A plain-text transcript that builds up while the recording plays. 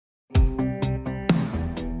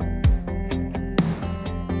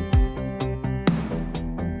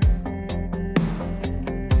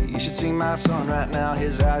my son right now,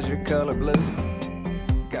 his eyes are color blue.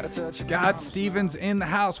 Scott Stevens in the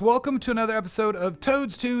house. Welcome to another episode of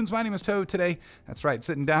Toad's Tunes. My name is Toad today. That's right,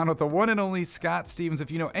 sitting down with the one and only Scott Stevens.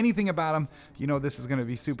 If you know anything about him, you know this is going to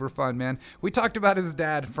be super fun, man. We talked about his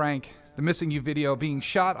dad, Frank, the Missing You video being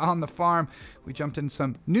shot on the farm. We jumped in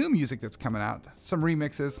some new music that's coming out, some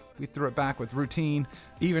remixes. We threw it back with Routine,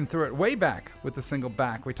 even threw it way back with the single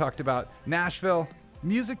Back. We talked about Nashville.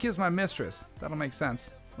 Music is my mistress. That'll make sense.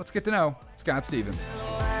 Let's get to know Scott Stevens.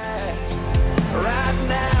 Right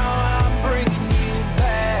now I'm bringing you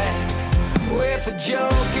back with a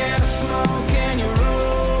joke and a smoke and your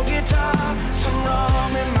roll guitar. Some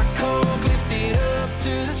rum in my coke, lift it up to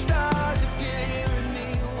the stars if you're hearing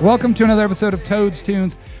me. Welcome to another episode of Toad's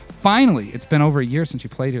Tunes. Finally, it's been over a year since you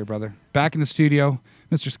played here, brother. Back in the studio,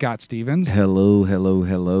 Mr. Scott Stevens. Hello, hello,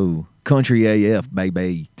 hello. Country AF,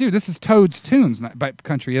 baby. Dude, this is Toad's Tunes, not by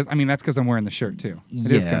Country. I mean, that's because I'm wearing the shirt, too.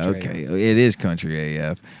 It is Country okay. AF. It is Country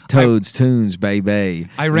AF. Toad's Tunes, baby.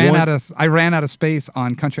 I ran out of space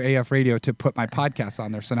on Country AF Radio to put my podcasts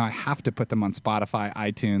on there, so now I have to put them on Spotify,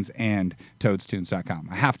 iTunes, and toadstunes.com.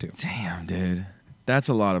 I have to. Damn, dude. That's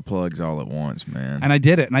a lot of plugs all at once, man. And I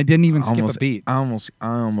did it, and I didn't even skip a beat. I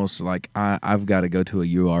almost like I've got to go to a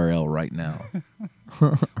URL right now.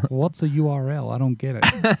 What's a URL? I don't get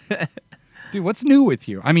it. Dude, what's new with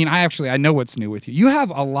you? I mean, I know what's new with you. You have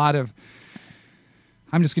a lot of,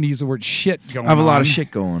 I'm just going to use the word shit going on. I have a lot of shit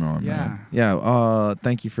going on, yeah. man. Yeah,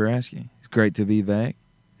 thank you for asking. It's great to be back.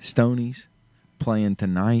 Stonies playing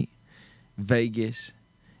tonight. Vegas.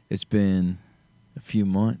 It's been a few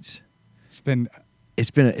months. It's been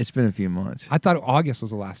a few months. I thought August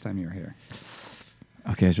was the last time you were here.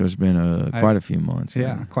 Okay, so it's been quite a few months.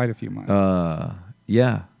 Yeah, then. quite a few months.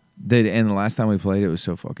 Yeah. And the last time we played, it was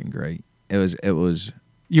so fucking great. It was.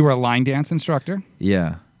 You were a line dance instructor?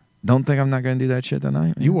 Yeah. Don't think I'm not going to do that shit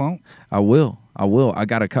tonight, man. You won't. I will. I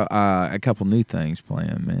got a couple new things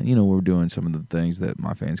planned, man. You know, we're doing some of the things that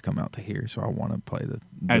my fans come out to hear, so I want to play the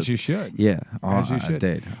As you should. Yeah. As you should. I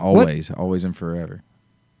did. Always and forever.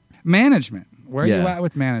 Management. Where are you at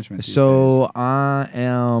with management these So days? I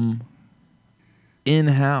am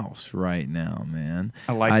in-house right now, man.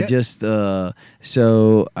 I like it. I just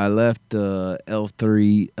so I left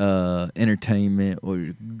L3 Entertainment,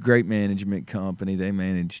 or great management company. They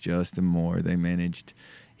managed Justin Moore. They managed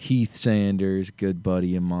Heath Sanders, good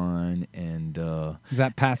buddy of mine, and is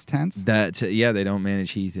that past tense? They don't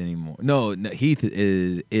manage Heath anymore. No, Heath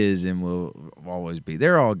is and will always be.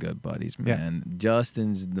 They're all good buddies, man. Yeah.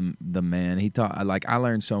 Justin's the man. He taught. I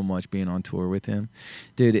learned so much being on tour with him,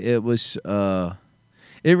 dude. It was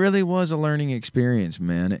it really was a learning experience,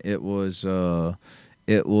 man. It was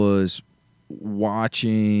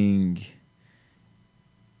watching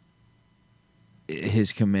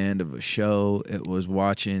his command of a show. It was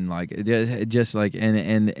watching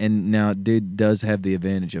and now dude does have the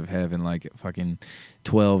advantage of having like fucking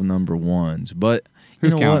 12 number ones. But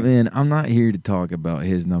you know what, man? I'm not here to talk about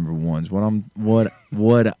his number ones. What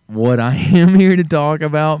I am here to talk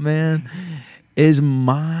about, man, is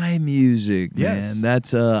my music, man. Yes.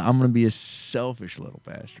 That's I'm gonna be a selfish little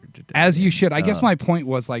bastard today. As you should. I guess my point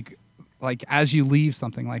was like as you leave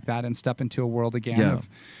something like that and step into a world again of,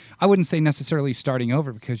 I wouldn't say necessarily starting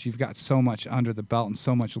over, because you've got so much under the belt and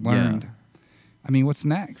so much learned. Yeah. I mean, what's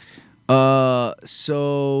next?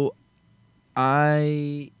 So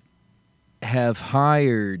I have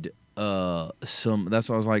hired some. That's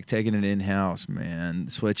why I was like taking it in-house, man.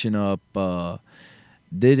 Switching up.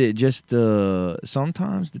 Did it just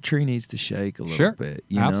sometimes the tree needs to shake a little bit.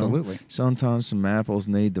 You absolutely. know? Sometimes some apples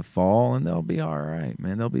need to fall, and they'll be all right,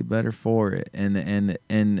 man. They'll be better for it. And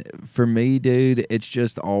for me, dude, it's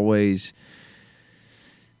just always.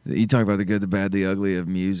 You talk about the good, the bad, the ugly of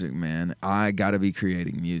music, man. I got to be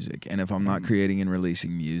creating music, and if I'm not creating and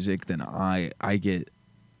releasing music, then I get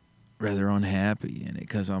rather unhappy in it,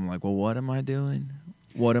 because I'm like, well, what am I doing?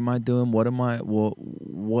 What am I doing? What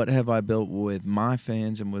have I built with my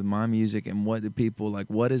fans and with my music, and what do people like?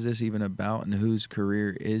 What is this even about, and whose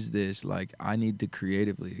career is this? Like, I need to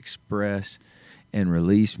creatively express and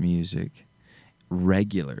release music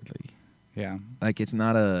regularly. Yeah, like it's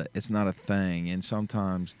not a thing, and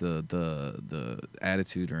sometimes the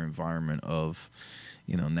attitude or environment of,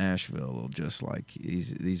 you know, Nashville will just like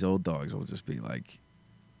these old dogs will just be like,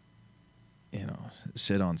 you know,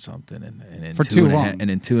 sit on something and in for too long.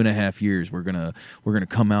 And in 2.5 years we're gonna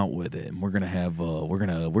come out with it, and we're gonna have we're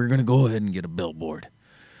gonna go ahead and get a billboard.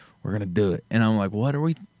 We're gonna do it. And I'm like, what are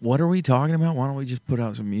we talking about? Why don't we just put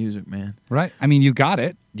out some music, man? Right. I mean, you got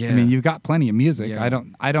it. Yeah. I mean, you've got plenty of music. Yeah.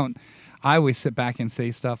 I always sit back and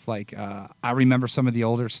say stuff like, I remember some of the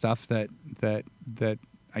older stuff that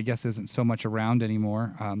I guess isn't so much around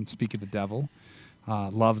anymore. Speak of the Devil.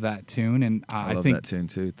 Love that tune, and I I love think that tune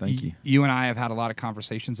too. Thank you. You and I have had a lot of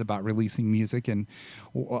conversations about releasing music and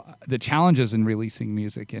the challenges in releasing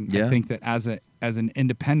music. And Yeah. I think that as an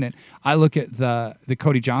independent, I look at the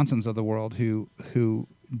Cody Johnsons of the world who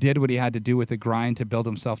did what he had to do with the grind to build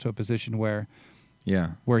himself to a position where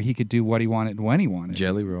he could do what he wanted when he wanted.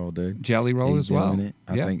 Jelly Roll, dude. Jelly Roll He's as well. doing it.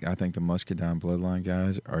 Yeah. I think the Muscadine Bloodline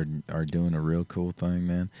guys are doing a real cool thing,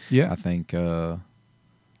 man. Yeah. I think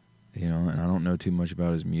and I don't know too much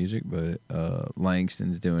about his music, but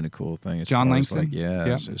Langston's doing a cool thing. John far as, Langston? like, Yeah.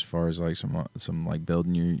 as far as like some like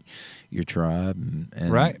building your tribe and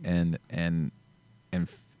Right. and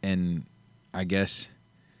I guess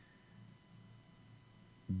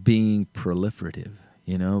being proliferative.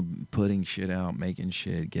 Putting shit out, making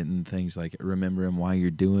shit, getting things like remembering why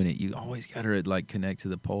you're doing it. You always gotta like connect to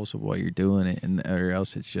the pulse of why you're doing it, or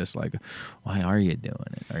else it's just like, why are you doing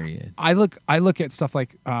it? Are you? I look at stuff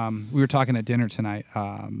like we were talking at dinner tonight.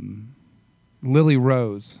 Lily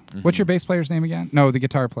Rose. What's your bass player's name again? No, the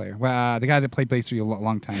guitar player. The guy that played bass for you a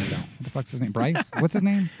long time ago. What the fuck's his name? Bryce? What's his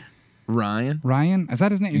name? Ryan? Is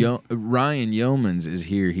that his name? Ryan Yeomans is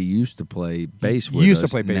here. He used to play bass with us. He used to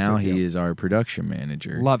play bass Now with you. he is our production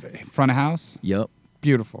manager. Love it. Front of house? Yep.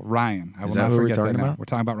 Beautiful. Ryan. I will Is that not who we're forget talking that now. about? We're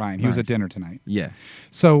talking about Ryan. He was Nice. at dinner tonight. Yeah.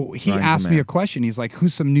 So he Ryan's the asked me man. a question. He's like,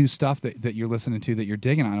 who's some new stuff that you're listening to that you're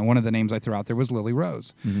digging on? And one of the names I threw out there was Lily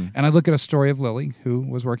Rose. Mm-hmm. And I look at a story of Lily, who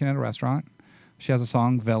was working at a restaurant. She has a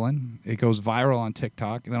song, Villain. It goes viral on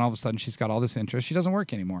TikTok. And then all of a sudden, she's got all this interest. She doesn't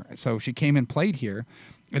work anymore. So she came and played here.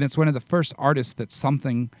 And it's one of the first artists that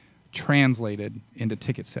something translated into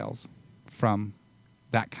ticket sales from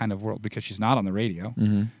that kind of world, because she's not on the radio.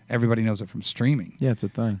 Mm-hmm. Everybody knows it from streaming. Yeah, it's a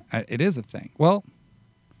thing. It is a thing. Well,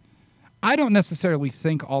 I don't necessarily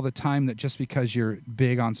think all the time that just because you're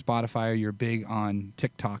big on Spotify or you're big on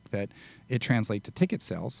TikTok that it translates to ticket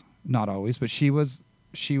sales. Not always, but she was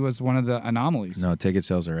one of the anomalies. No, ticket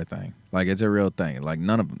sales are a thing. Like, it's a real thing. Like,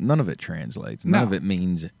 none of it translates. None No. of it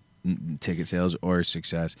means ticket sales or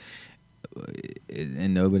success.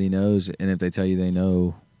 And nobody knows. And if they tell you they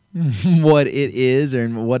know what it is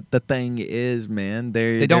and what the thing is, man,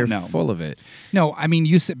 They don't they're know. full of it. No, I mean,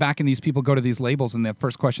 you sit back and these people go to these labels and the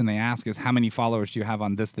first question they ask is, how many followers do you have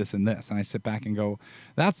on this, this, and this? And I sit back and go,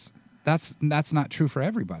 that's not true for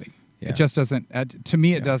everybody. Yeah. It just doesn't, to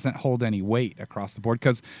me, it doesn't hold any weight across the board.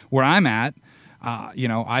 Because where I'm at,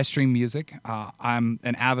 I stream music. I'm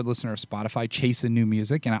an avid listener of Spotify, chasing new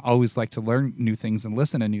music, and I always like to learn new things and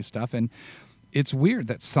listen to new stuff. And it's weird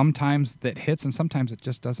that sometimes that hits and sometimes it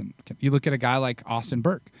just doesn't. You look at a guy like Austin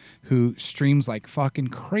Burke, who streams like fucking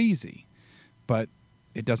crazy, but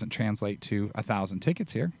it doesn't translate to 1,000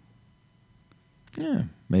 tickets here. Yeah,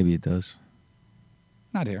 maybe it does.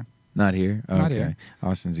 Not here. Not here? Okay. Not here.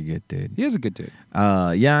 Austin's a good dude. He is a good dude.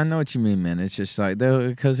 Yeah, I know what you mean, man. It's just like,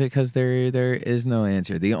 because there is no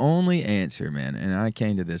answer. The only answer, man, and I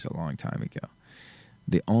came to this a long time ago.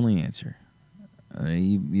 The only answer,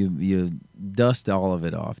 you dust all of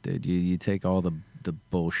it off, dude. You take all the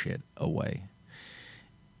bullshit away.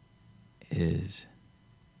 Is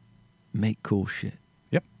make cool shit.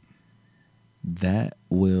 Yep. That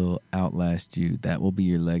will outlast you. That will be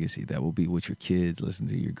your legacy. That will be what your kids listen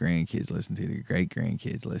to, your grandkids listen to, your great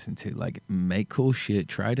grandkids listen to. Like, make cool shit.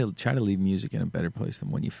 Try to leave music in a better place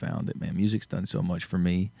than when you found it, man. Music's done so much for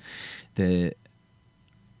me that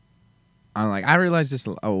I realized this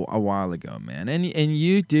a while ago, man. And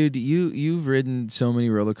you, dude, you've ridden so many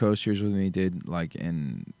roller coasters with me, dude. Like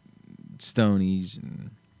in Stonies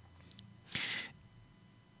and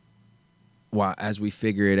as we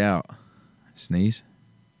figure it out. Sneeze.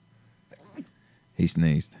 He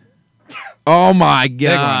sneezed. Oh my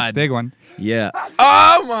God! Big one. Yeah.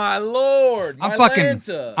 Oh my Lord! I'm My fucking.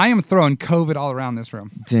 Lanta. I am throwing COVID all around this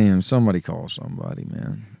room. Damn! Somebody call somebody,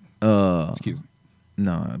 man. Excuse me.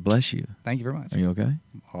 No, bless you. Thank you very much. Are you okay?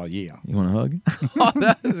 Oh yeah. You want a hug? Oh,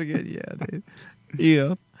 that is a good. Yeah, dude.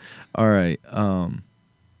 Yeah. All right.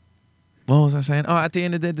 What was I saying? Oh, at the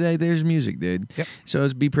end of the day, there's music, dude. Yep. So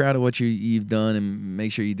be proud of what you've done, and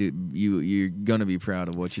make sure you're gonna be proud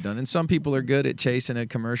of what you've done. And some people are good at chasing a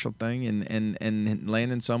commercial thing and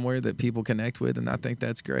landing somewhere that people connect with, and I think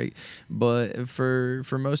that's great. But for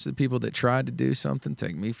most of the people that try to do something,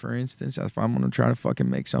 take me for instance, if I'm gonna try to fucking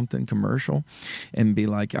make something commercial, and be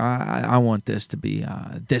like, I want this to be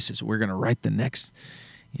we're gonna write the next,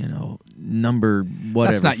 number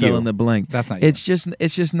whatever, That's not fill you. in the blank. That's not you. It's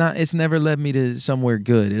just not. It's never led me to somewhere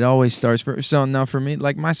good. It always starts so now for me,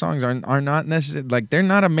 like, my songs are not necessarily, like, they're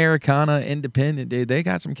not Americana independent, dude. They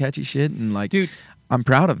got some catchy shit, and like, Dude. I'm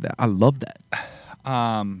proud of that. I love that.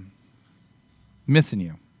 Missing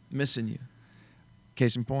You. Missing You.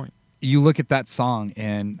 Case in point. You look at that song,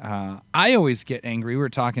 and I always get angry. We were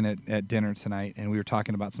talking at dinner tonight, and we were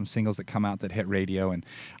talking about some singles that come out that hit radio, and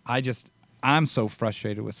I'm so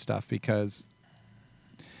frustrated with stuff because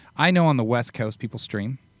I know on the West Coast people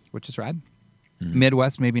stream, which is rad.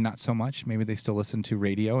 Midwest, maybe not so much. Maybe they still listen to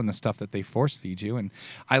radio and the stuff that they force feed you. And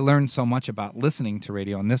I learned so much about listening to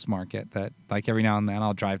radio in this market that, like, every now and then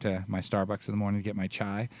I'll drive to my Starbucks in the morning to get my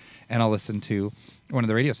chai, and I'll listen to one of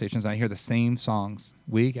the radio stations, and I hear the same songs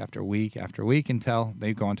week after week after week until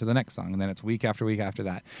they go on to the next song, and then it's week after week after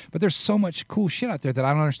that. But there's so much cool shit out there that I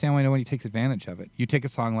don't understand why nobody takes advantage of it. You take a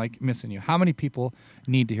song like Missing You. How many people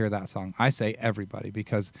need to hear that song? I say everybody,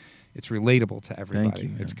 because it's relatable to everybody. Thank you,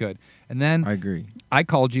 man. It's good. And then I agree. I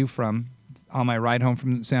called you on my ride home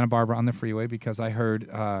from Santa Barbara on the freeway because I heard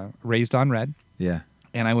Raised on Red, Yeah.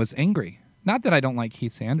 and I was angry. Not that I don't like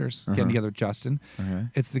Keith Sanders getting together with Justin. Okay.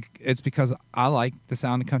 It's because I like the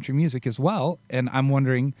sound of country music as well, and I'm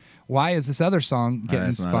wondering, why is this other song getting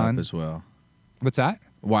That's spun? not up as well. What's that?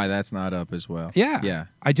 Why that's not up as well. Yeah. Yeah.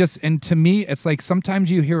 And to me, it's like sometimes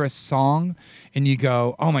you hear a song and you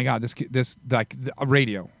go, oh my God, this like a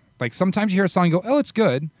radio. Like sometimes you hear a song and you go, oh, it's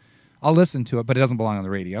good. I'll listen to it, but it doesn't belong on the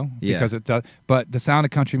radio because it does. But the sound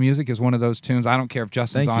of country music is one of those tunes. I don't care if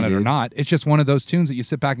Justin's Thank on you, it or dude. not. It's just one of those tunes that you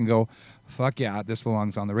sit back and go, fuck yeah, this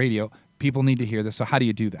belongs on the radio. People need to hear this. So how do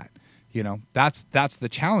you do that? You know, that's the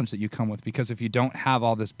challenge that you come with, because if you don't have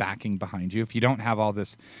all this backing behind you, if you don't have all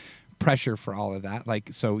this pressure for all of that, like,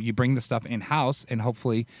 so you bring the stuff in house and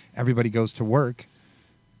hopefully everybody goes to work.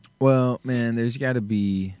 Well, man, there's got to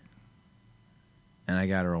be, and I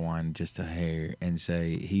got to rewind just a hair and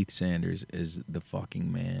say Heath Sanders is the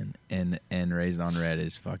fucking man, and Raised on Red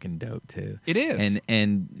is fucking dope too. It is.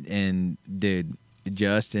 And dude,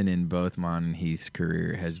 Justin in both mine and Heath's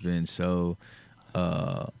career has been so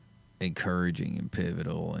encouraging and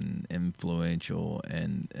pivotal and influential,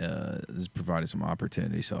 and has provided some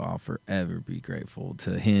opportunity. So I'll forever be grateful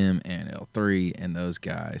to him and L3 and those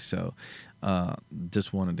guys. So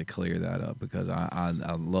just wanted to clear that up because I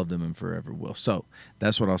love them and forever will. So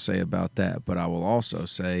that's what I'll say about that. But I will also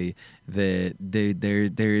say that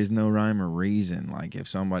there is no rhyme or reason. Like if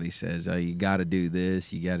somebody says, "Oh, you got to do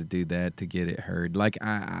this, you got to do that to get it heard," like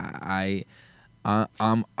I'll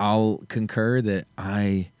concur that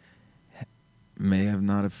I may have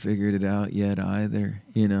not have figured it out yet either,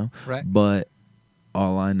 you know. Right. But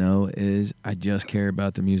all I know is I just care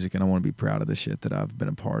about the music, and I want to be proud of the shit that I've been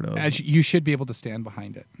a part of. As you should be able to stand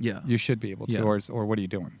behind it. Yeah. You should be able to, Yeah. or what are you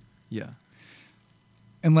doing? Yeah.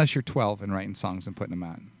 Unless you're 12 and writing songs and putting them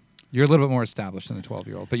out. You're a little bit more established than a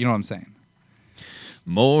 12-year-old, but you know what I'm saying.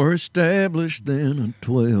 More established than a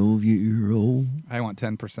 12-year-old. I want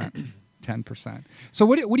 10%. 10%. So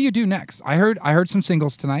what do you do next? I heard some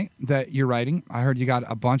singles tonight that you're writing. I heard you got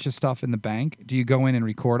a bunch of stuff in the bank. Do you go in and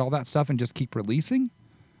record all that stuff and just keep releasing?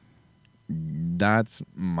 That's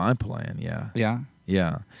my plan, yeah. Yeah.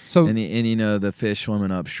 Yeah. So And you know, the fish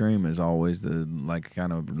swimming upstream is always the, like,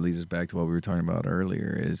 kind of leads us back to what we were talking about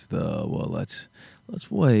earlier, is the, well, let's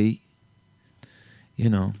wait. You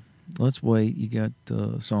know, let's wait. You got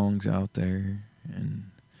the songs out there, and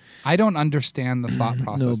I don't understand the thought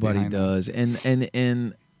process. nobody behind does.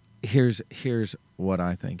 And here's what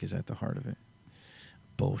I think is at the heart of it.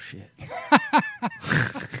 Bullshit.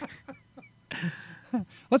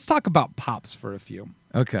 Let's talk about Pops for a few.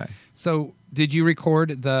 Okay. So, did you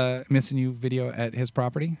record the Missing You video at his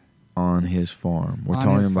property? On his farm. We're On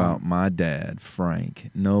talking his about farm. my dad, Frank.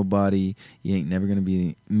 Nobody, you ain't never going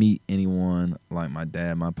to meet anyone like my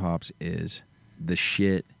dad. My pops is the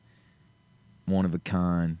shit, one of a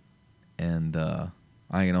kind, and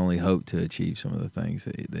I can only hope to achieve some of the things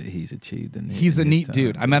that he's achieved. He's a in his neat time.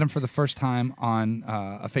 dude. I met him for the first time on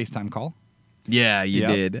a FaceTime call. Yeah, you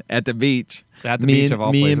Yes. did. At the beach. At the me beach and, of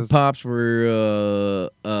all me places. and Pops were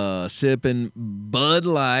sipping Bud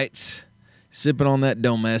Lights, sipping on that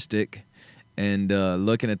domestic, and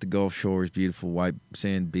looking at the Gulf Shores, beautiful white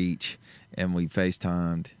sand beach, and we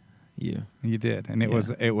FaceTimed you. You did, and it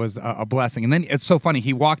Yeah. was a blessing. And then it's so funny.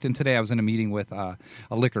 He walked in today. I was in a meeting with a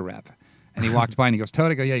liquor rep, and he walked by and he goes, "Todd,"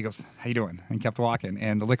 I go, "Yeah." He goes, "How you doing?" And kept walking.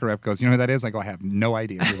 And the liquor rep goes, "You know who that is?" I go, "I have no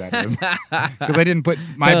idea who that is," because I didn't put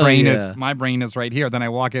my Hell brain yeah. is right here. Then I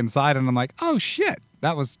walk inside and I'm like, "Oh shit,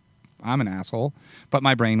 I'm an asshole," but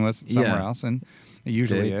my brain was somewhere Yeah. else, and it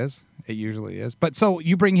usually Dude. is. It usually is. But so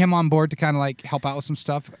you bring him on board to kind of like help out with some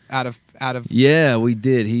stuff out of. Yeah, we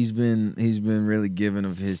did. He's been really giving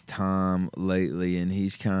of his time lately, and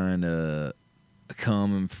he's kind of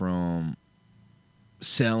coming from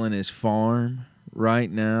selling his farm right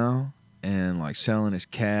now, and like selling his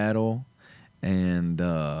cattle, and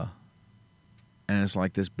and it's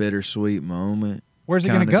like this bittersweet moment. Where's it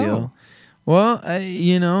gonna kinda go? deal. Well,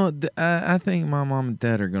 I think my mom and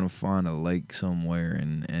dad are gonna find a lake somewhere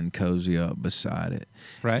and cozy up beside it.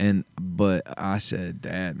 Right. But I said,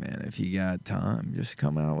 Dad, man, if you got time, just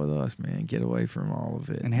come out with us, man. Get away from all of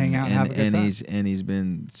it And hang out and have a good time. he's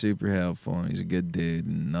been super helpful, and he's a good dude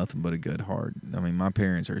and nothing but a good heart. I mean, my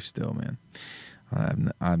parents are still, man.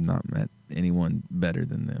 I've not met anyone better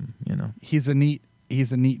than them. He's a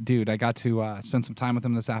neat dude. I got to spend some time with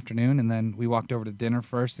him this afternoon, and then we walked over to dinner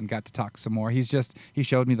first and got to talk some more. He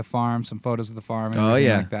showed me the farm, some photos of the farm, and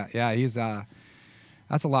everything like that. Yeah, he's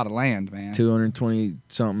that's a lot of land, man. 220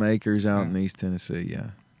 something acres out in East Tennessee. Yeah.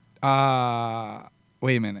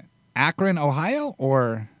 Wait a minute, Akron, Ohio,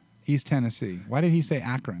 or East Tennessee? Why did he say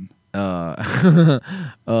Akron? Because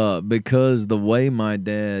the way my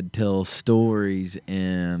dad tells stories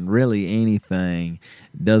and really anything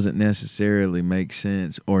doesn't necessarily make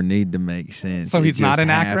sense or need to make sense. So he's It not just in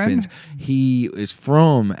Akron? happens. He is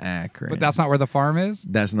from Akron. But that's not where the farm is?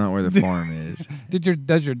 That's not where the farm is.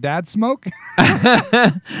 Does your dad smoke?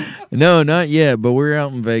 No, not yet, but we're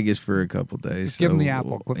out in Vegas for a couple days. Just give him the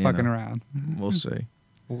apple. Quit fucking around. We'll see.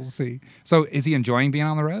 We'll see. So is he enjoying being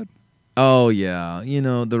on the road? Oh yeah,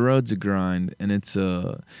 the road's a grind, and it's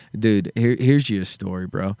dude. Here's you a story,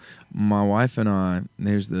 bro. My wife and I.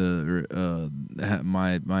 Here's my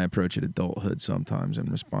approach at adulthood sometimes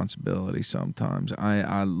and responsibility sometimes.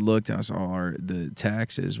 I looked and I saw the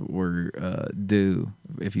taxes were due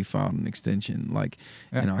if you filed an extension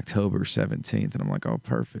in October 17th, and I'm like, oh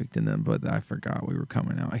perfect. And then but I forgot we were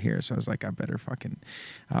coming out here, so I was like, I better fucking.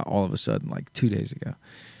 All of a sudden, like 2 days ago.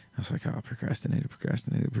 I was like, oh, procrastinated.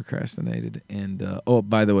 And,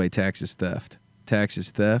 by the way, tax is theft.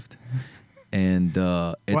 And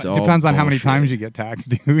it's all depends on how many bullshit. times you get taxed,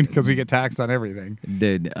 dude, because we get taxed on everything.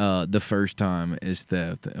 Dude, the first time is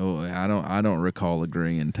theft. Oh, I don't recall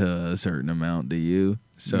agreeing to a certain amount. Do you?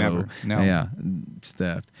 So, Never. No. Yeah, it's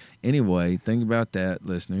theft. Anyway, think about that,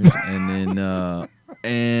 listeners. And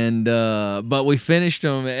then, but we finished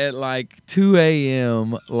them at like 2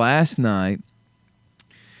 a.m. last night.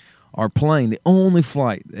 Our plane, the only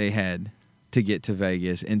flight they had to get to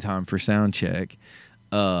Vegas in time for sound check,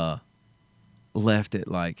 left at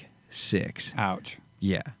like 6. Ouch.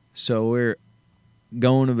 Yeah. So we're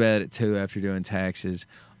going to bed at 2 after doing taxes,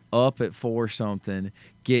 up at 4 something,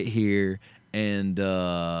 get here, and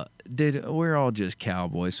dude, we're all just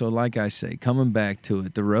cowboys. So like I say, coming back to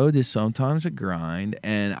it, the road is sometimes a grind,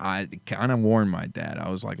 and I kind of warned my dad. I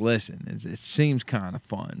was like, listen, it seems kind of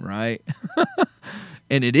fun, right?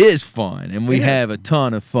 And it is fun, and we have a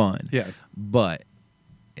ton of fun. Yes. But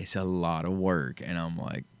it's a lot of work, and I'm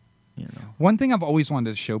like, One thing I've always wanted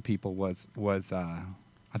to show people was I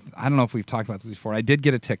don't know if we've talked about this before. I did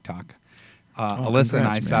get a TikTok. Alyssa and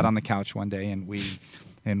I sat on the couch one day, and we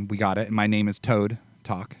got it. And my name is Toad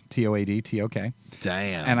Talk, TOAD, TOK.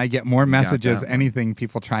 Damn. And I get more messages, anything,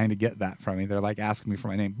 people trying to get that from me. They're like asking me for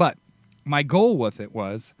my name. But my goal with it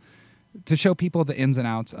was to show people the ins and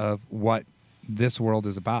outs of what this world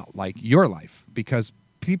is about, like your life, because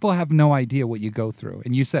people have no idea what you go through.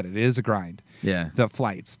 And you said it is a grind. Yeah. The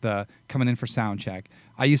flights, the coming in for sound check.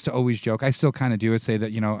 I used to always joke, I still kind of do it, say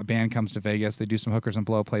that, a band comes to Vegas, they do some hookers and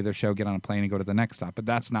blow, play their show, get on a plane and go to the next stop. But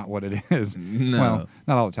that's not what it is. No. Well,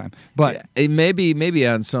 not all the time. But yeah, it maybe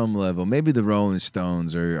on some level, maybe the Rolling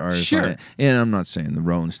Stones are sure. fine. And I'm not saying the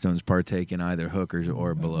Rolling Stones partake in either hookers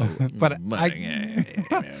or below. but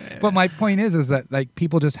my point is that like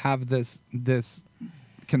people just have this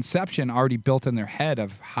conception already built in their head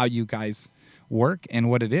of how you guys work and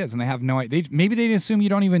what it is, and they have no idea. Maybe they assume you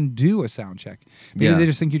don't even do a sound check. Maybe they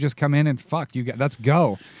just think you just come in and let's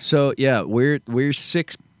go. So yeah, we're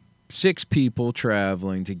six people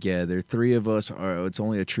traveling together. 3 of us are. It's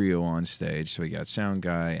only a trio on stage, so we got sound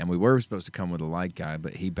guy, and we were supposed to come with a light guy,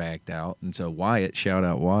 but he backed out. And so Wyatt, shout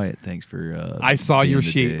out Wyatt, thanks for. I saw being your the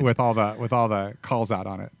sheet dude. with all the calls out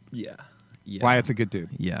on it. Yeah. Wyatt's a good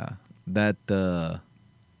dude. Yeah, that.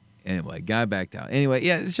 Anyway, guy backed out. Anyway,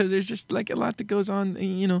 yeah, so there's just like a lot that goes on,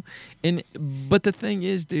 but the thing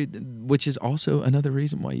is, dude, which is also another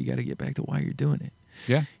reason why you got to get back to why you're doing it.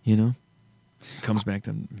 Yeah. Comes back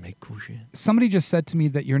to make cool shit. Somebody just said to me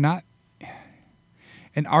that you're not,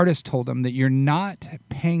 an artist told them that you're not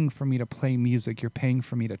paying for me to play music, you're paying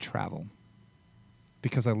for me to travel.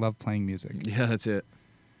 Because I love playing music. Yeah, that's it.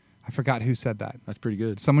 I forgot who said that. That's pretty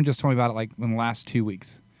good. Someone just told me about it like in the last 2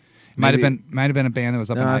 weeks. It might have been a band that was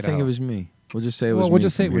up in Idaho. I think it was me. We'll just say it was me. We'll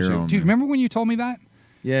just say it was from here you. on Dude, out. remember when you told me that?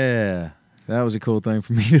 Yeah, that was a cool thing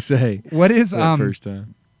for me to say. What is that first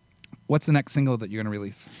time? What's the next single that you're gonna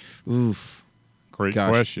release? Oof. Great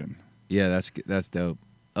Gosh. question. Yeah, that's dope.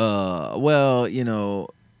 Well,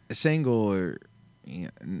 a single or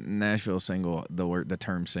Nashville single. The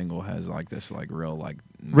term single has like this like real like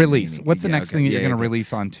Release. meaning. What's the Yeah, next okay. thing that Yeah, you're going to okay.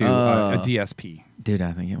 release onto a DSP? Dude,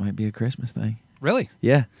 I think it might be a Christmas thing. Really?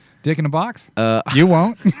 Yeah. Dick in a box? Uh, You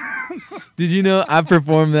won't. Did you know I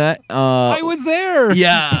performed that? I was there.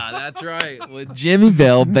 Yeah, that's right. With Jimmy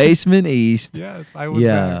Bell, Basement East. Yes, I was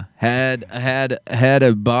Yeah, had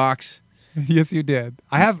a box there. Yes, you did.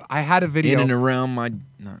 I had a video. in and around my.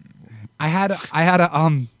 No, I had it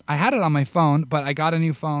on my phone, but I got a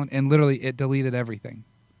new phone and literally it deleted everything.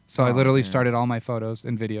 So I Oh, literally man. started all my photos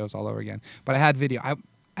and videos all over again. But I had video.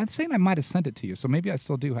 I'm saying I might have sent it to you, so maybe I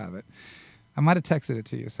still do have it. I might have texted it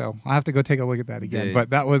to you, so I'll have to go take a look at that again. Dude. But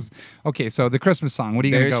that was okay. So the Christmas song. What are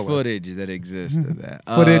you going to There's go with? footage that exists of that.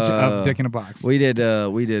 Footage of Dick in a Box. We did.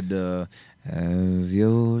 Have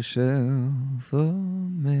yourself a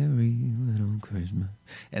merry little Christmas,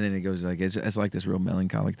 and then it goes like it's like this real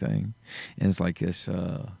melancholic thing, and it's like this.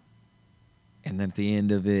 And then at the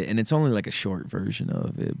end of it, and it's only like a short version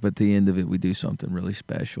of it, but at the end of it, we do something really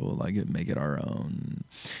special, like make it our own.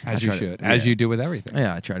 As I you try to- should, as yeah. you do with everything.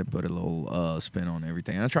 Yeah, I try to put a little spin on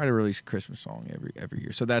everything, and I try to release a Christmas song every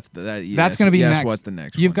year. So that's that. Yeah, That's going to be that's next. what the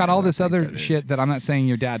next. You've one got is. all I this think other that is. shit that I'm not saying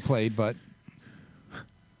your dad played, but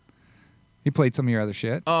he played some of your other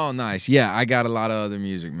shit. Oh, nice. Yeah, I got a lot of other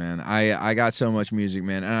music, man. I got so much music,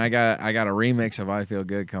 man, and I got a remix of "I Feel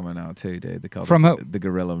Good" coming out too, dude. From who? The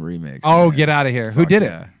Gorilla remix. Oh, man. get out of here! Who Fuck did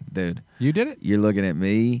yeah, it? dude? You did it? You're looking at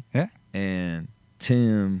me Yeah. and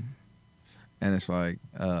Tim, and it's like,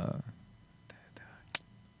 oh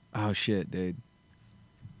shit, dude.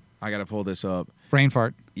 I gotta pull this up. Brain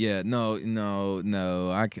fart. Yeah, no.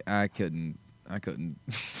 I couldn't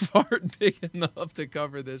fart big enough to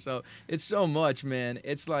cover this up. It's so much, man.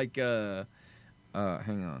 It's like hang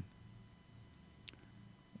on.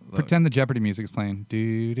 Look, Pretend the Jeopardy music is playing.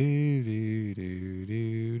 Do do do do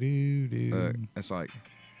do do do. look, it's like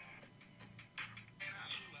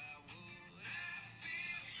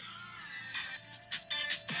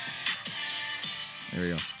there we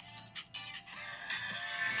go.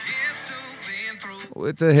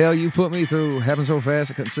 What the hell you put me through? Happened so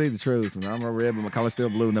fast I couldn't see the truth. And I'm a red, but my color's still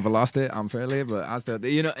blue. Never lost it. I'm fairly, but I still, and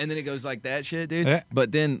then it goes like that shit, dude. Yeah.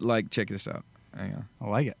 But then, like, check this out. Hang on. I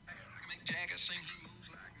like it.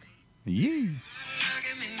 Yeah.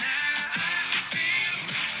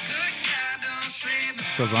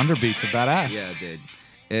 Those underbeats are badass. Yeah, dude.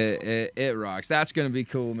 It rocks. That's gonna be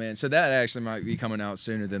cool, man. So that actually might be coming out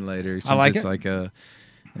sooner than later. Since like it's it. like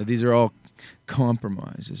these are all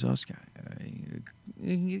compromises. Us guys,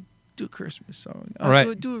 you do a Christmas song.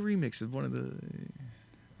 Right. Do a remix of one of the.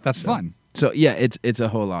 That's fun. So yeah, it's a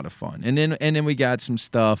whole lot of fun. And then we got some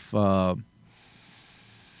stuff. I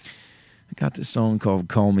got this song called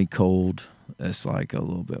 "Call Me Cold." It's like a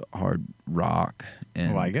little bit hard rock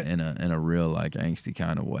and Like it. in a real like angsty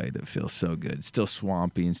kind of way that feels so good. It's still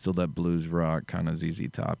swampy and still that blues rock kind of ZZ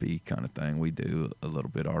Top-y kind of thing. We do a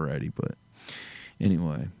little bit already, but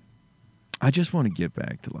anyway, I just want to get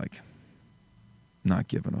back to like not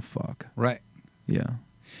giving a fuck. Right. Yeah.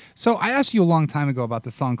 So I asked you a long time ago about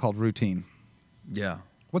this song called Routine. Yeah.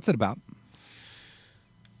 What's it about?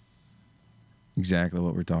 Exactly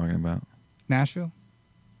what we're talking about. Nashville?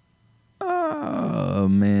 Oh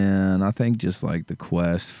man, I think just like the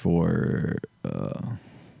quest for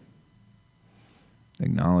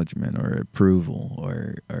acknowledgement or approval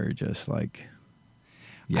or just like.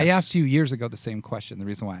 I asked you years ago the same question. The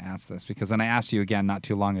reason why I asked this, because then I asked you again not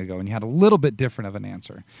too long ago, and you had a little bit different of an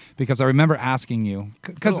answer. Because I remember asking you,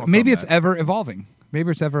 because I'll maybe come it's back. ever evolving. Maybe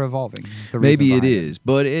it's ever evolving. The Maybe reason it behind is,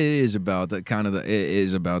 but it is about the kind of it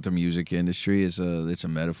is about the music industry. It's a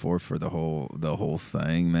metaphor for the whole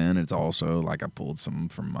thing, man. It's also like I pulled some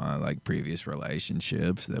from my like previous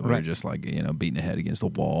relationships that were Right. just like beating the head against the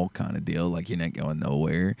wall kind of deal. Like you're not going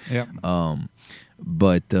nowhere. Yep.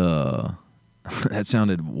 But that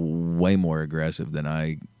sounded way more aggressive than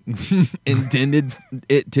I intended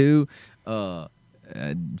it to.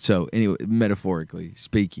 So anyway, metaphorically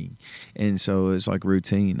speaking, and so it's like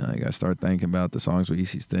routine. Like I start thinking about the songs we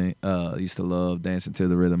used to love, dancing to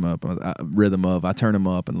the rhythm of. I turn them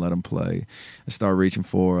up and let them play. I start reaching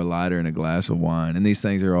for a lighter and a glass of wine, and these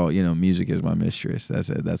things are all music is my mistress. That's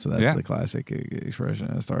it. That's Yeah. the classic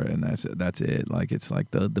expression. I start, and that's it. Like it's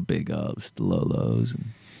like the big ups, the low lows,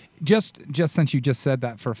 and Just since you just said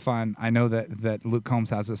that for fun, I know that Luke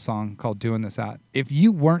Combs has a song called "Doing This Out." If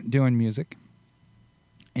you weren't doing music,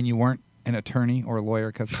 and you weren't an attorney or a lawyer,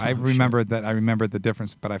 because I remembered the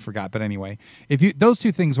difference, but I forgot. But anyway, if those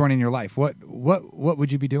two things weren't in your life, what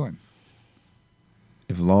would you be doing?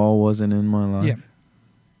 if law wasn't in my life, Yeah.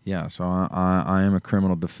 Yeah, so I am a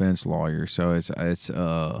criminal defense lawyer, so it's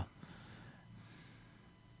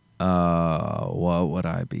what would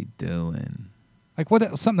I be doing? Like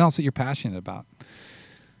what? Something else that you're passionate about?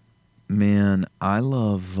 Man, I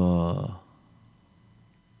love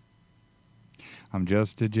I'm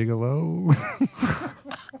just a gigolo.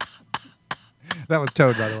 That was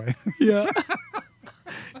Toad, by the way. Yeah.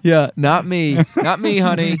 Yeah, not me. Not me,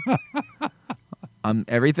 honey.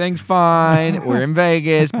 Everything's fine. We're in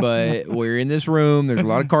Vegas, but we're in this room. There's a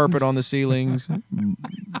lot of carpet on the ceilings.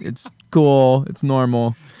 It's cool. It's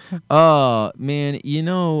normal. Man,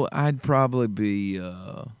 I'd probably be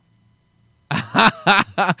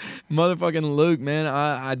motherfucking Luke, man.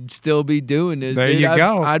 I'd still be doing this. There dude. you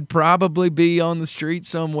go. I'd probably be on the street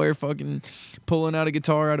somewhere fucking pulling out a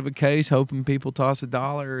guitar out of a case, hoping people toss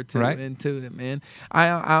 $1 or two into it, man.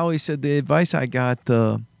 I always said the advice I got,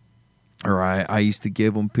 I used to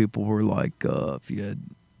give when people were like, if you had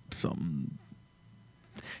something,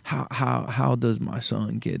 how does my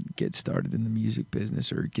son get started in the music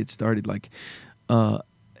business or get started like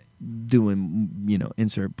doing,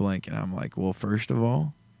 insert blank? And I'm like, well, first of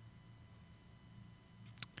all,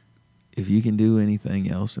 if you can do anything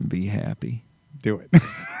else and be happy, Do it.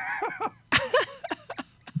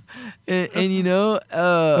 and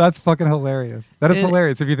That's fucking hilarious. That is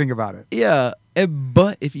hilarious if you think about it. yeah,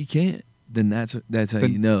 but if you can't, then that's how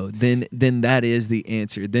you know. Then that is the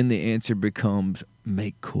answer. Then the answer becomes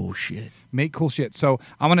make cool shit. Make cool shit. So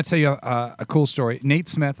I want to tell you a cool story. Nate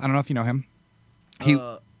Smith, I don't know if you know him.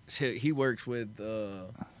 He works with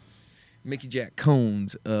Mickey Jack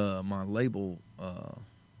Combs, my label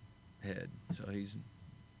head. So he's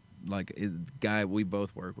like a guy we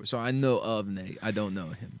both work with. So I know of Nate. I don't know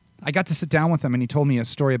him. I got to sit down with him, and he told me a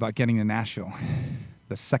story about getting to Nashville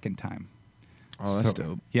the second time. Oh, that's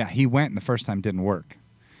dope. Yeah, he went, and the first time didn't work.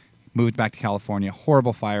 Moved back to California.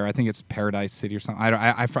 Horrible fire. I think it's Paradise City or something.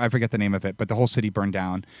 I forget the name of it, but the whole city burned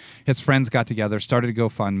down. His friends got together, started a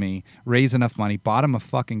GoFundMe, raised enough money, bought him a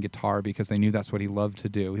fucking guitar because they knew that's what he loved to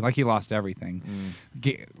do. He lost everything.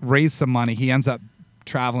 Raised some money. He ends up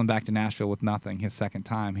traveling back to Nashville with nothing his second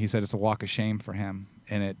time. He said it's a walk of shame for him,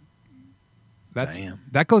 and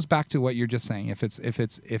that goes back to what you're just saying. If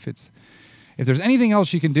there's anything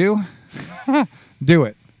else you can do, do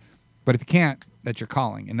it. But if you can't, that's your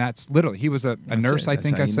calling. And that's literally, he was a nurse, I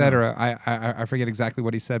think I said, or I forget exactly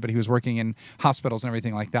what he said, but he was working in hospitals and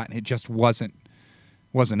everything like that, and it just wasn't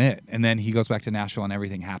it. And then he goes back to Nashville and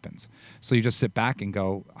everything happens. So you just sit back and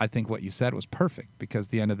go, I think what you said was perfect, because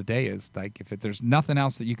the end of the day is like, if there's nothing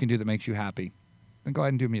else that you can do that makes you happy, then go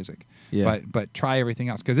ahead and do music. Yeah. But try everything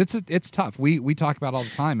else, because it's tough. We talk about it all the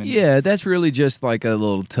time. And yeah, that's really just like a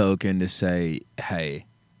little token to say, hey,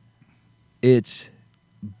 it's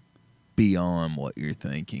beyond what you're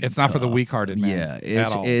thinking. It's not for the weak-hearted, man. Yeah,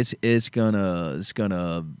 it's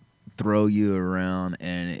gonna throw you around,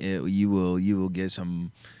 and you will get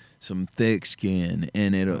some thick skin,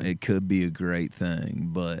 and it could be a great thing.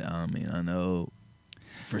 But I mean, I know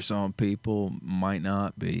for some people might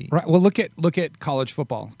not be. Right. Well, look at college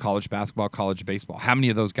football, college basketball, college baseball. How many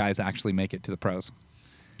of those guys actually make it to the pros?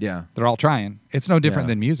 Yeah, they're all trying. It's no different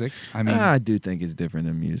than music. I mean, I do think it's different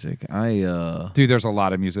than music. Dude, there's a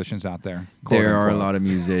lot of musicians out there. There are a lot of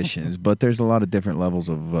musicians, but there's a lot of different levels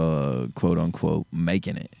of quote unquote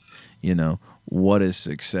making it. What is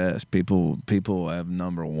success? People have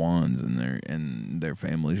number ones, and their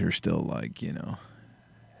families are still like,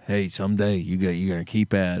 hey, someday you're gonna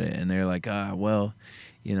keep at it, and they're like, well,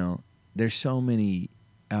 there's so many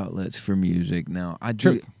outlets for music now. I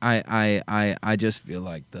just feel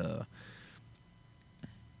like the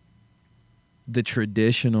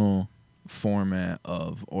traditional format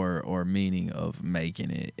of or meaning of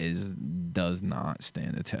making it does not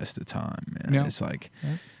stand the test of time, man. No. It's like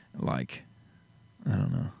I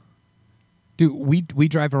don't know. Dude, we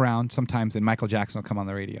drive around sometimes, and Michael Jackson will come on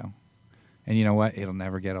the radio, and you know what? It'll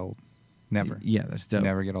never get old. Never. Yeah, that's dope.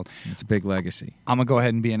 Never get old. It's a big legacy. I'm going to go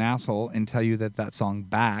ahead and be an asshole and tell you that song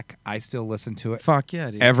Back, I still listen to it. Fuck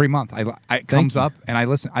yeah, dude. Every month. It comes up and I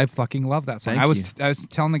listen. I fucking love that song. I was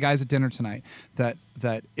telling the guys at dinner tonight that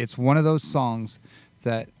it's one of those songs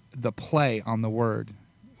that the play on the word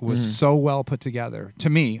was so well put together. To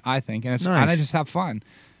me, I think. And and I just have fun.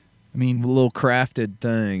 I mean, a little crafted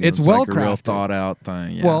thing. It's well like crafted. A real thought out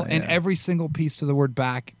thing. Yeah, well, and every single piece to the word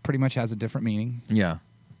back pretty much has a different meaning. Yeah.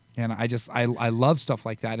 And I love stuff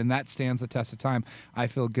like that, and that stands the test of time. I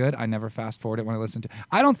feel good. I never fast forward it when I listen to.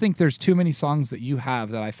 I don't think there's too many songs that you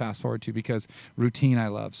have that I fast forward to, because Routine I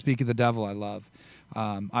love, Speak of the Devil I love,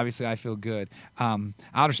 Obviously, I Feel Good.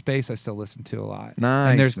 Outer Space, I still listen to a lot.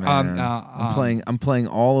 Nice, and there's, man. I'm playing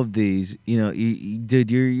all of these. You know,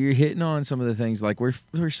 dude, you're hitting on some of the things. Like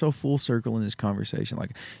we're so full circle in this conversation.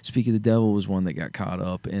 Like Speak of the Devil was one that got caught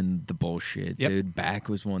up in the bullshit. Yep. Dude, Back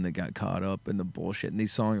was one that got caught up in the bullshit. And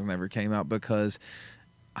these songs never came out because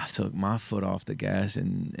I took my foot off the gas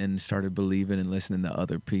and started believing and listening to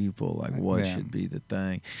other people. Like what Yeah. should be the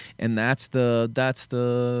thing, and that's the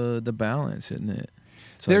balance, isn't it?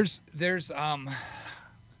 It's There's I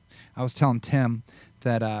was telling Tim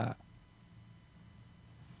that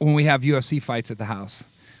when we have UFC fights at the house,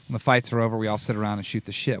 when the fights are over, we all sit around and shoot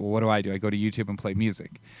the shit. Well, what do? I go to YouTube and play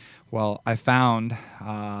music. Well, I found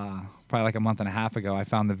probably like a month and a half ago, I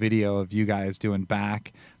found the video of you guys doing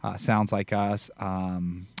Back, Sounds Like Us,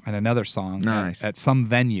 and another song Nice. at some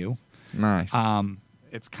venue. nice.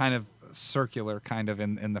 It's kind of circular, kind of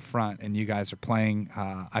in the front, and you guys are playing.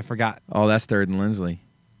 I forgot. Oh, that's Third and Lindsley.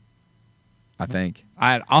 I think.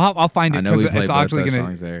 I'll find it I know we because played it's both actually those gonna.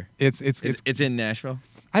 songs there. It's It's in Nashville.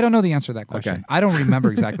 I don't know the answer to that question. Okay. I don't remember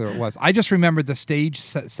exactly what it was. I just remembered the stage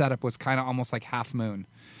setup was kind of almost like Half Moon.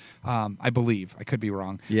 I believe. I could be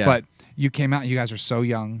wrong. Yeah. But you came out, you guys are so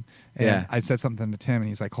young. And Yeah. I said something to Tim, and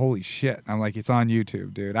he's like, holy shit. I'm like, it's on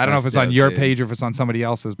YouTube, dude. I don't know That's if it's on dope, your dude. page or if it's on somebody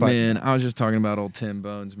else's, but Man, I was just talking about old Tim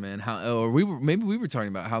Bones, man. Maybe we were talking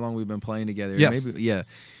about how long we've been playing together. Yes. Maybe, yeah,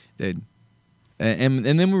 dude. And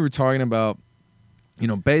then we were talking about, you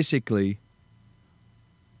know, basically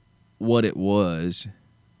what it was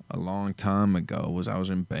a long time ago was I was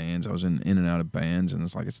in bands. I was in and out of bands, and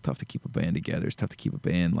it's like it's tough to keep a band together. It's tough to keep a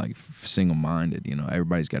band like single-minded. You know,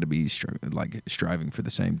 everybody's got to be striving for the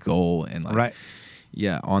same goal and like right.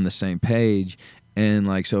 yeah, on the same page. And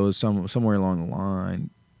like so somewhere along the line,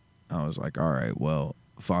 I was like, all right, well,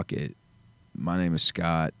 fuck it. My name is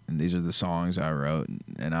Scott, and these are the songs I wrote,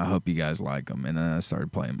 and I hope you guys like them. And then I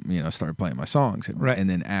started playing my songs. And, Right. and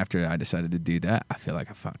then after I decided to do that, I feel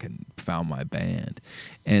like I fucking found my band.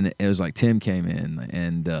 And it was like Tim came in,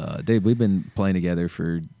 and dude, we've been playing together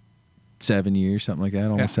for 7 years, something like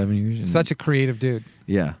that, almost Yeah. 7 years. And Such a creative dude.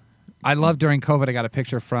 yeah. I love during COVID, I got a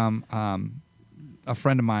picture from a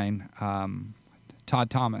friend of mine, Todd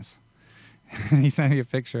Thomas. And he sent me a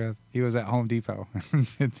picture of he was at Home Depot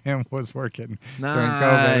and Tim was working during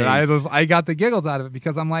COVID. And I got the giggles out of it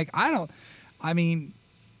because I'm like, I mean,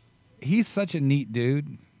 he's such a neat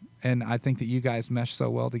dude. And I think that you guys mesh so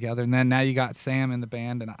well together. And then now you got Sam in the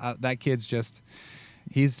band, and that kid's just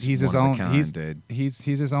he's his one of a own kind, dude. he's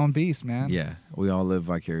his own beast, man. Yeah, we all live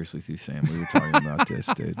vicariously through Sam. We were talking about this,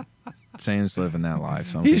 dude. Sam's living that life.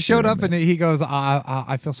 So I'm He showed up considering and he goes,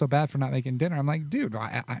 I feel so bad for not making dinner. I'm like, dude,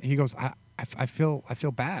 he goes, I feel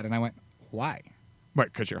bad. And I went, why?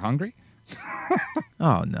 What, because you're hungry?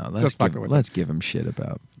 Oh no, Just fucking with let's give him shit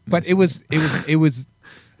about. But it was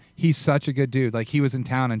he's such a good dude. Like he was in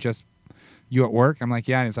town and just, you at work? I'm like,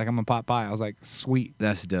 yeah. And he's like, I'm gonna pop by. I was like, sweet.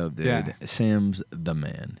 That's dope, dude. Yeah. Sam's the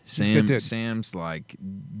man. a good dude. Sam's like,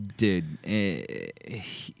 dude,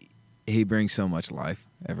 he brings so much life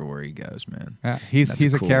everywhere he goes, man. Yeah, he's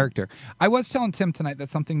That's a cool. character. I was telling Tim tonight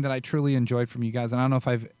that's something that I truly enjoyed from you guys, and I don't know if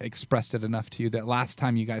I've expressed it enough to you. That last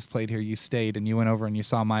time you guys played here, you stayed and you went over and you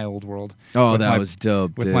saw My Old World. Oh, with that my- was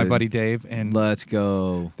dope, with dude. my buddy Dave, and Let's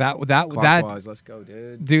go. that Clockwise, let's go,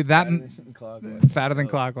 dude. that Clockwise. fatter than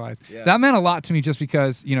clockwise. Yeah. That meant a lot to me just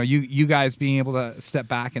because you guys being able to step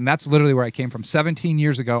back, and that's literally where I came from 17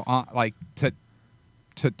 years ago. Like to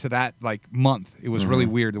that like month, it was really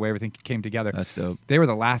weird the way everything came together. That's dope. They were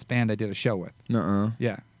the last band I did a show with. Nuh-uh.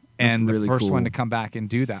 Yeah. And really the first cool. one to come back and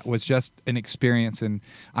do that was just an experience, and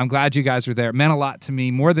I'm glad you guys were there. It meant a lot to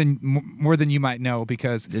me, more than you might know,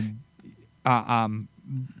 because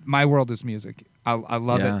my world is music. I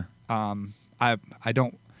love Yeah. it. I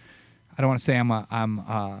don't want to say I'm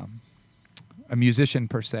a musician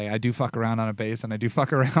per se. I do fuck around on a bass and I do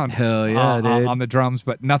fuck around Hell yeah, dude. on the drums,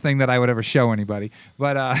 but nothing that I would ever show anybody.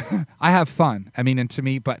 But I have fun. I mean, and to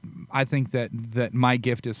me, but I think that my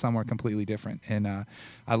gift is somewhere completely different. And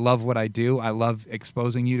I love what I do. I love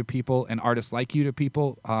exposing you to people and artists like you to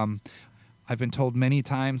people. I've been told many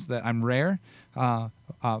times that I'm rare, but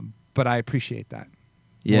I appreciate that.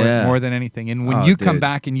 Yeah. More than anything. And when Oh, you come dude.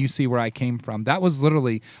 back and you see where I came from, that was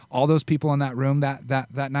literally all those people in that room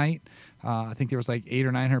that night. I think there was like 800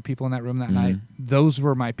 or 900 people in that room that night. Those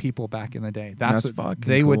were my people back in the day. That's what fucking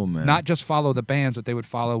they cool, would man. not just follow the bands, but they would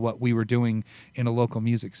follow what we were doing in a local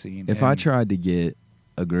music scene. If I And tried to get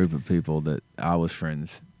a group of people that I was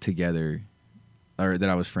friends together, or that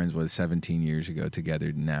I was friends with 17 years ago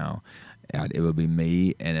together now, it would be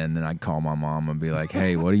me, and then I'd call my mom and be like,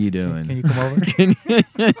 "Hey, what are you doing? Can you come over?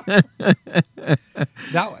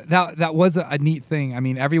 that was a neat thing. I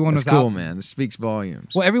mean, everyone That's was cool, out. man. This speaks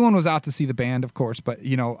volumes. Well, everyone was out to see the band, of course, but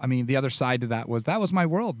I mean, the other side to that was my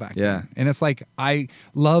world back then. And it's like I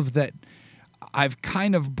love that I've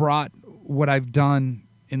kind of brought what I've done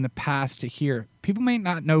in the past to here. People may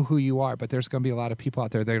not know who you are, but there's going to be a lot of people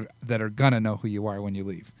out there that are going to know who you are when you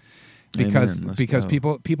leave. Because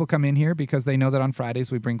people come in here because they know that on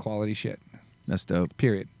Fridays we bring quality shit. That's dope.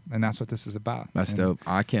 Period. And that's what this is about. That's dope.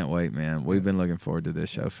 I can't wait, man. We've been looking forward to this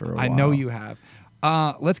show for a while. I know you have.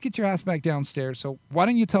 Let's get your ass back downstairs. So why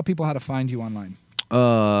don't you tell people how to find you online?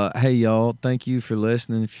 Hey, y'all. Thank you for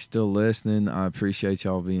listening. If you're still listening, I appreciate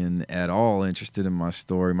y'all being at all interested in my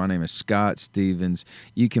story. My name is Scott Stevens.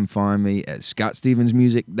 You can find me at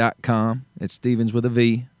scottstevensmusic.com. It's Stevens with a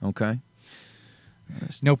V, okay?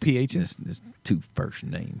 No PHs? This two first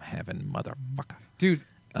name having motherfucker. Dude,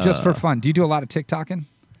 just for fun, do you do a lot of TikToking?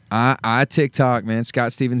 I TikTok, man.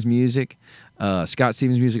 Scott Stevens Music. Scott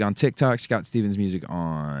Stevens Music on TikTok. Scott Stevens Music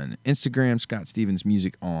on Instagram. Scott Stevens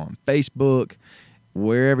Music on Facebook.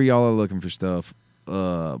 Wherever y'all are looking for stuff,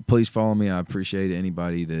 please follow me. I appreciate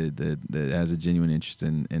anybody that has a genuine interest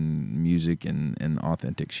in music and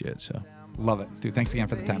authentic shit. So love it. Dude, thanks again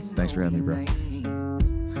for the time. Thanks for having me, bro.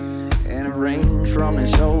 And arranged from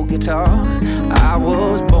this old guitar I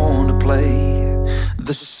was born to play.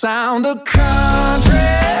 The sound of country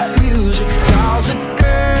music calls the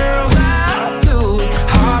girls